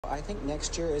I think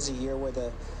next year is a year where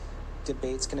the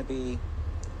debate's going to be,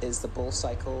 is the bull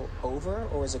cycle over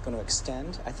or is it going to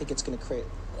extend? I think it's going to create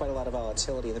quite a lot of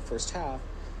volatility in the first half,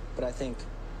 but I think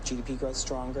GDP growth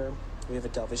stronger. We have a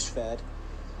dovish Fed.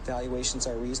 Valuations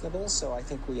are reasonable, so I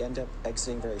think we end up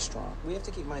exiting very strong. We have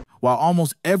to keep in mind. While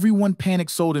almost everyone panic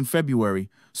sold in February,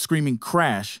 screaming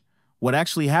crash, what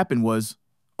actually happened was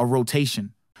a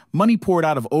rotation. Money poured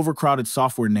out of overcrowded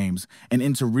software names and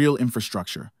into real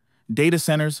infrastructure. Data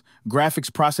centers,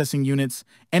 graphics processing units,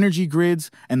 energy grids,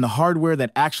 and the hardware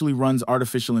that actually runs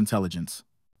artificial intelligence.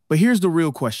 But here's the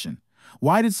real question.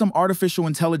 Why did some artificial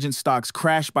intelligence stocks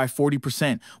crash by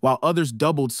 40% while others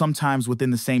doubled sometimes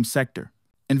within the same sector?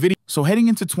 So heading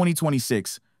into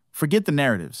 2026, forget the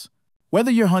narratives.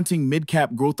 Whether you're hunting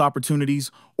mid-cap growth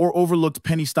opportunities or overlooked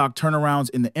penny stock turnarounds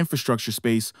in the infrastructure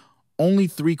space, only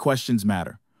 3 questions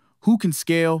matter. Who can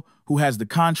scale, who has the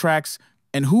contracts,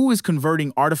 and who is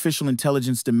converting artificial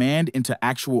intelligence demand into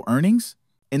actual earnings?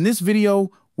 In this video,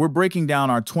 we're breaking down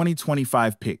our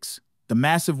 2025 picks, the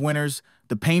massive winners,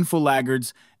 the painful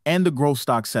laggards, and the growth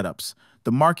stock setups.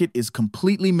 The market is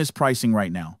completely mispricing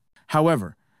right now.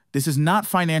 However, this is not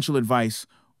financial advice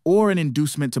or an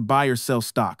inducement to buy or sell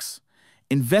stocks.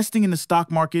 Investing in the stock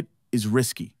market is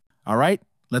risky. All right,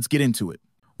 let's get into it.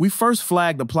 We first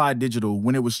flagged Applied Digital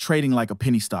when it was trading like a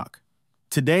penny stock.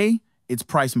 Today, it's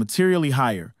priced materially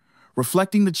higher,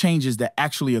 reflecting the changes that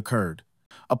actually occurred.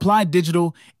 Applied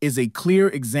Digital is a clear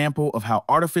example of how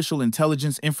artificial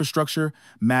intelligence infrastructure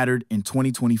mattered in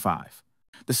 2025.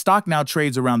 The stock now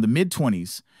trades around the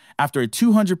mid-20s after a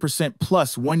 200%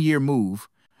 plus one-year move,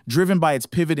 driven by its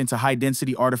pivot into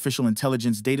high-density artificial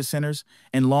intelligence data centers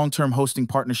and long-term hosting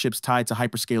partnerships tied to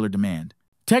hyperscaler demand.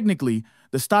 Technically,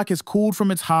 the stock has cooled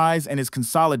from its highs and is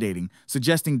consolidating,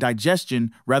 suggesting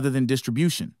digestion rather than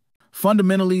distribution.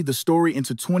 Fundamentally, the story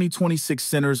into 2026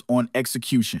 centers on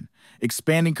execution,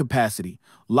 expanding capacity,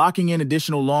 locking in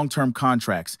additional long-term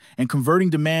contracts, and converting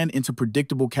demand into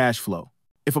predictable cash flow.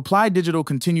 If Applied Digital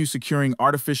continues securing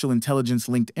artificial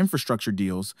intelligence-linked infrastructure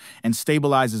deals and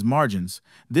stabilizes margins,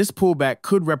 this pullback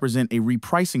could represent a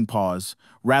repricing pause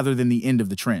rather than the end of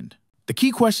the trend. The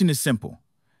key question is simple.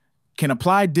 Can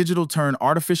Applied Digital turn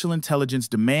artificial intelligence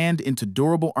demand into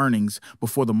durable earnings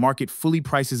before the market fully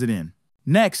prices it in?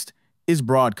 Next is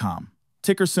Broadcom,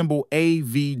 ticker symbol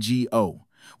AVGO,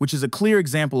 which is a clear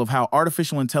example of how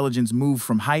artificial intelligence moved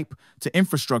from hype to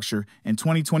infrastructure in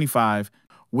 2025,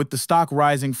 with the stock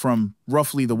rising from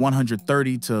roughly the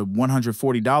 $130 to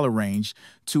 $140 range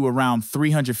to around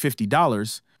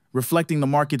 $350, reflecting the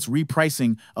market's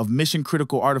repricing of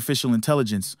mission-critical artificial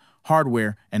intelligence,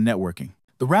 hardware, and networking.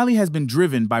 The rally has been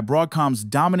driven by Broadcom's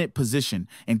dominant position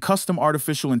in custom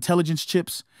artificial intelligence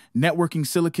chips, networking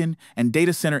silicon, and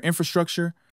data center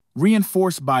infrastructure,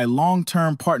 reinforced by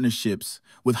long-term partnerships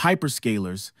with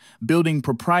hyperscalers, building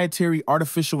proprietary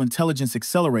artificial intelligence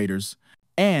accelerators,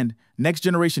 and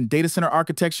next-generation data center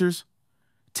architectures.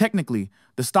 Technically,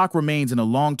 the stock remains in a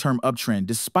long-term uptrend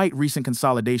despite recent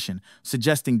consolidation,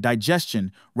 suggesting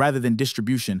digestion rather than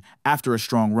distribution after a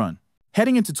strong run.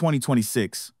 Heading into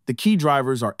 2026, the key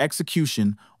drivers are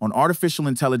execution on artificial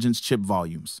intelligence chip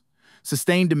volumes,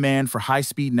 sustained demand for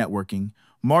high-speed networking,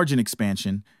 margin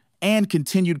expansion, and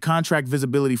continued contract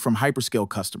visibility from hyperscale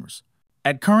customers.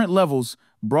 At current levels,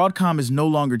 Broadcom is no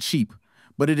longer cheap,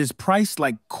 but it is priced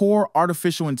like core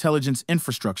artificial intelligence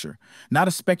infrastructure, not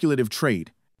a speculative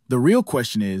trade. The real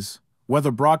question is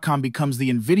whether Broadcom becomes the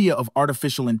NVIDIA of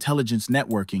artificial intelligence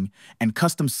networking and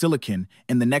custom silicon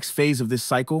in the next phase of this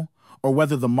cycle, or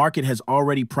whether the market has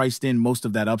already priced in most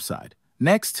of that upside.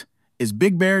 Next is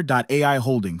BigBear.ai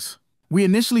Holdings. We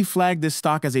initially flagged this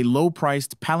stock as a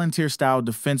low-priced, Palantir-style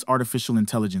defense artificial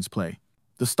intelligence play.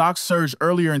 The stock surged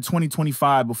earlier in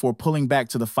 2025 before pulling back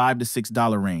to the $5 to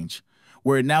 $6 range,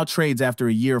 where it now trades after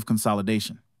a year of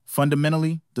consolidation.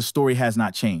 Fundamentally, the story has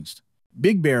not changed.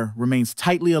 Big Bear remains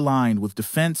tightly aligned with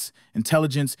defense,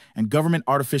 intelligence, and government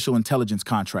artificial intelligence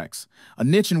contracts, a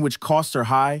niche in which costs are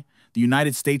high, the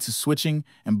United States is switching,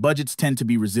 and budgets tend to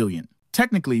be resilient.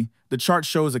 Technically, the chart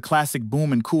shows a classic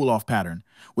boom and cool-off pattern,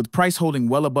 with price holding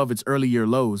well above its early year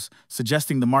lows,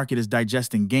 suggesting the market is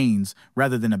digesting gains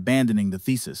rather than abandoning the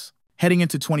thesis. Heading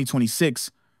into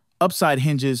 2026, upside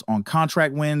hinges on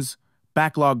contract wins,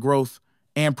 backlog growth,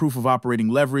 and proof of operating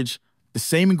leverage, the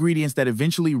same ingredients that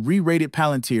eventually re-rated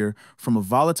Palantir from a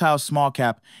volatile small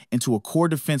cap into a core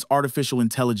defense artificial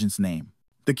intelligence name.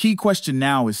 The key question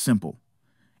now is simple.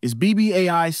 Is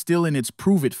BBAI still in its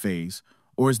prove-it phase,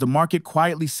 or is the market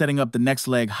quietly setting up the next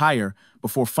leg higher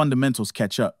before fundamentals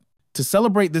catch up? To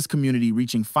celebrate this community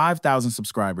reaching 5,000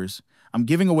 subscribers, I'm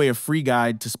giving away a free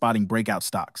guide to spotting breakout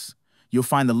stocks. You'll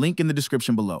find the link in the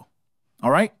description below.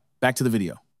 All right, back to the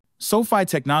video. SoFi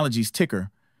Technologies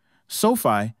ticker.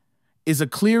 SoFi is a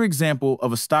clear example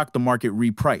of a stock the market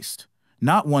repriced,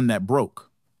 not one that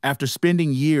broke. After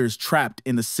spending years trapped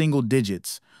in the single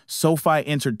digits, SoFi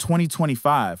entered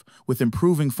 2025 with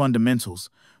improving fundamentals.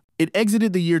 It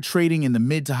exited the year trading in the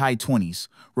mid to high 20s,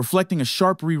 reflecting a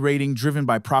sharp re-rating driven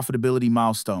by profitability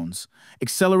milestones,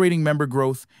 accelerating member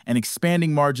growth, and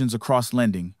expanding margins across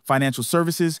lending, financial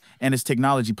services, and its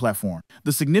technology platform.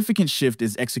 The significant shift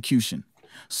is execution.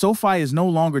 SoFi is no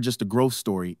longer just a growth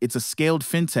story, it's a scaled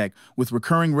fintech with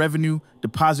recurring revenue,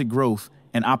 deposit growth,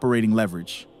 and operating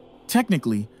leverage.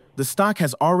 Technically, the stock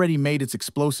has already made its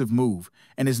explosive move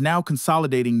and is now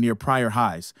consolidating near prior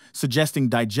highs, suggesting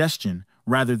digestion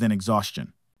rather than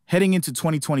exhaustion. Heading into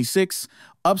 2026,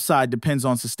 upside depends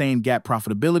on sustained GAAP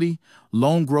profitability,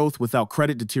 loan growth without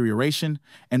credit deterioration,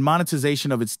 and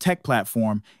monetization of its tech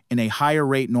platform in a higher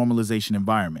rate normalization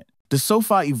environment. Does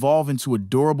SoFi evolve into a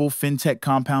durable fintech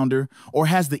compounder, or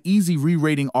has the easy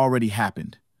re-rating already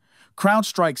happened?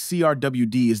 CrowdStrike's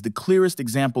CRWD is the clearest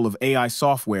example of AI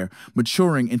software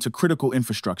maturing into critical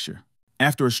infrastructure.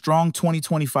 After a strong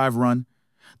 2025 run,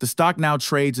 the stock now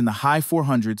trades in the high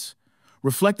 400s,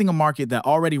 reflecting a market that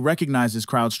already recognizes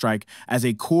CrowdStrike as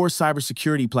a core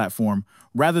cybersecurity platform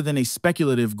rather than a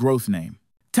speculative growth name.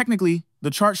 Technically, the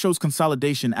chart shows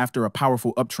consolidation after a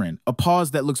powerful uptrend, a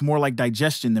pause that looks more like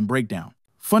digestion than breakdown.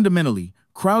 Fundamentally,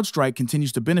 CrowdStrike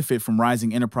continues to benefit from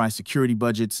rising enterprise security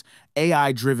budgets,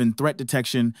 AI-driven threat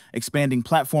detection, expanding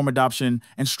platform adoption,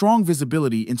 and strong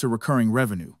visibility into recurring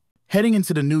revenue. Heading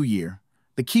into the new year,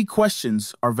 the key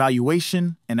questions are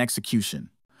valuation and execution.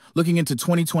 Looking into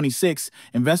 2026,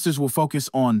 investors will focus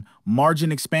on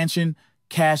margin expansion,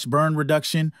 cash burn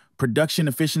reduction, production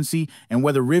efficiency, and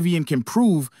whether Rivian can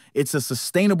prove it's a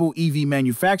sustainable EV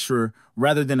manufacturer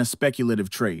rather than a speculative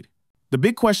trade. The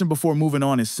big question before moving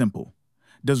on is simple.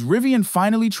 Does Rivian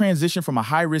finally transition from a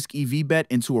high-risk EV bet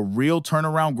into a real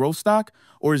turnaround growth stock,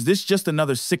 or is this just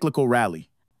another cyclical rally?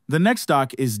 The next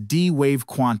stock is D-Wave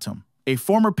Quantum, a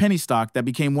former penny stock that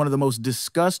became one of the most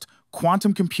discussed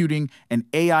quantum computing and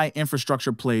AI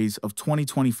infrastructure plays of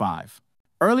 2025.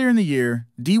 Earlier in the year,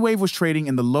 D-Wave was trading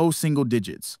in the low single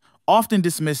digits, often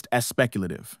dismissed as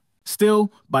speculative.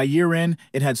 Still, by year-end,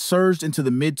 it had surged into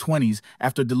the mid-20s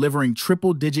after delivering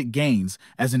triple-digit gains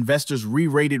as investors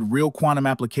re-rated real quantum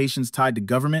applications tied to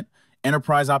government,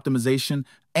 enterprise optimization,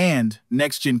 and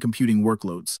next-gen computing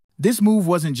workloads. This move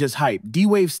wasn't just hype.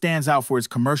 D-Wave stands out for its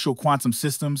commercial quantum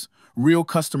systems, real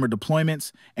customer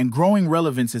deployments, and growing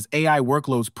relevance as AI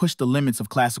workloads push the limits of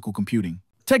classical computing.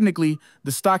 Technically,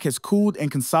 the stock has cooled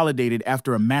and consolidated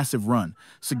after a massive run,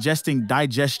 suggesting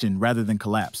digestion rather than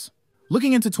collapse.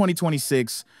 Looking into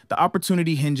 2026, the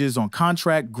opportunity hinges on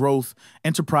contract growth,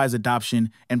 enterprise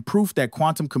adoption, and proof that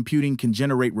quantum computing can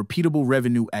generate repeatable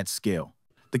revenue at scale.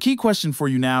 The key question for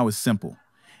you now is simple.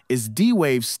 Is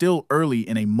D-Wave still early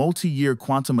in a multi-year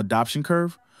quantum adoption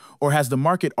curve, or has the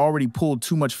market already pulled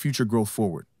too much future growth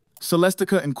forward?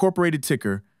 Celestica Incorporated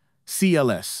ticker,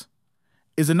 CLS,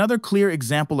 is another clear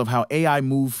example of how AI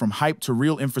moved from hype to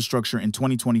real infrastructure in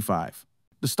 2025.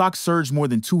 The stock surged more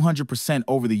than 200%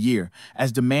 over the year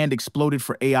as demand exploded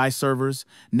for AI servers,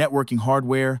 networking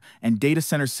hardware, and data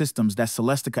center systems that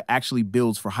Celestica actually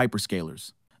builds for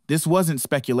hyperscalers. This wasn't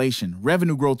speculation.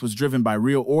 Revenue growth was driven by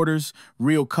real orders,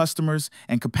 real customers,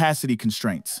 and capacity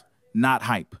constraints, not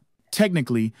hype.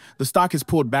 Technically, the stock has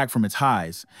pulled back from its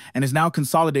highs and is now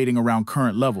consolidating around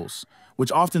current levels,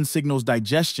 which often signals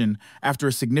digestion after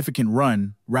a significant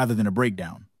run rather than a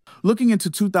breakdown. Looking into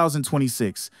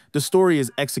 2026, the story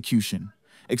is execution,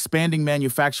 expanding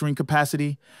manufacturing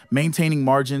capacity, maintaining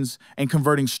margins, and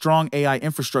converting strong AI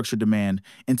infrastructure demand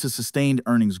into sustained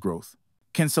earnings growth.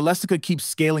 Can Celestica keep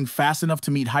scaling fast enough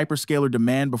to meet hyperscaler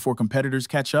demand before competitors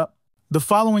catch up? The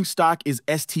following stock is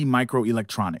ST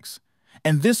Microelectronics,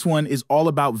 and this one is all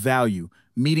about value,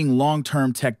 meeting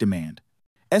long-term tech demand.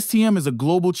 STM is a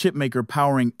global chipmaker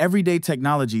powering everyday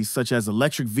technologies such as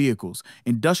electric vehicles,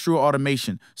 industrial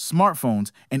automation,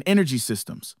 smartphones, and energy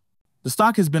systems. The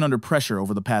stock has been under pressure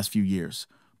over the past few years,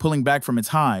 pulling back from its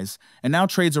highs, and now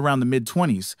trades around the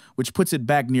mid-20s, which puts it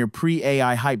back near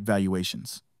pre-AI hype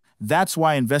valuations. That's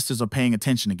why investors are paying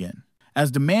attention again.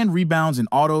 As demand rebounds in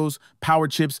autos, power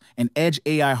chips, and edge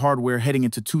AI hardware heading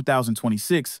into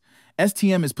 2026,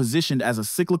 STM is positioned as a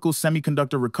cyclical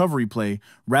semiconductor recovery play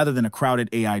rather than a crowded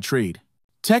AI trade.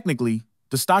 Technically,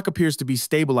 the stock appears to be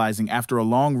stabilizing after a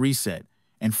long reset,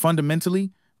 and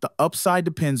fundamentally, the upside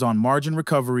depends on margin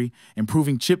recovery,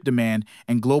 improving chip demand,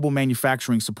 and global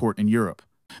manufacturing support in Europe.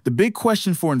 The big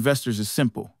question for investors is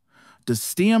simple. Does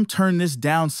STEM turn this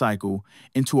down cycle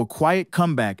into a quiet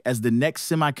comeback as the next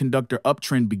semiconductor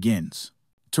uptrend begins?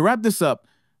 To wrap this up,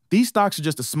 these stocks are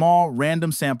just a small,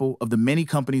 random sample of the many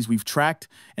companies we've tracked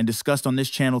and discussed on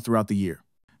this channel throughout the year.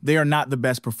 They are not the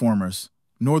best performers,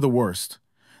 nor the worst.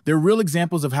 They're real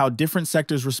examples of how different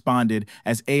sectors responded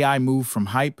as AI moved from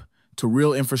hype to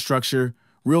real infrastructure,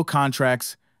 real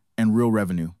contracts, and real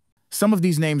revenue. Some of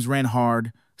these names ran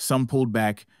hard, some pulled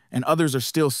back, and others are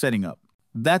still setting up.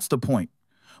 That's the point.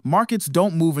 Markets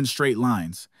don't move in straight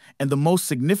lines, and the most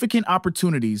significant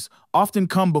opportunities often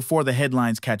come before the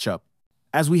headlines catch up.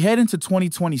 As we head into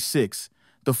 2026,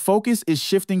 the focus is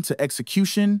shifting to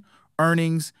execution,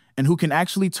 earnings, and who can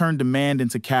actually turn demand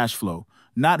into cash flow,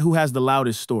 not who has the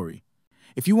loudest story.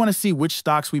 If you want to see which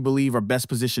stocks we believe are best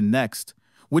positioned next,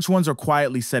 which ones are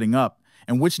quietly setting up,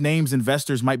 and which names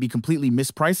investors might be completely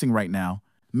mispricing right now,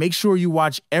 make sure you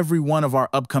watch every one of our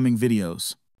upcoming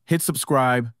videos. Hit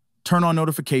subscribe, turn on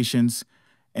notifications,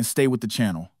 and stay with the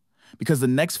channel, because the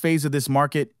next phase of this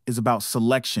market is about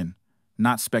selection,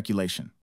 not speculation.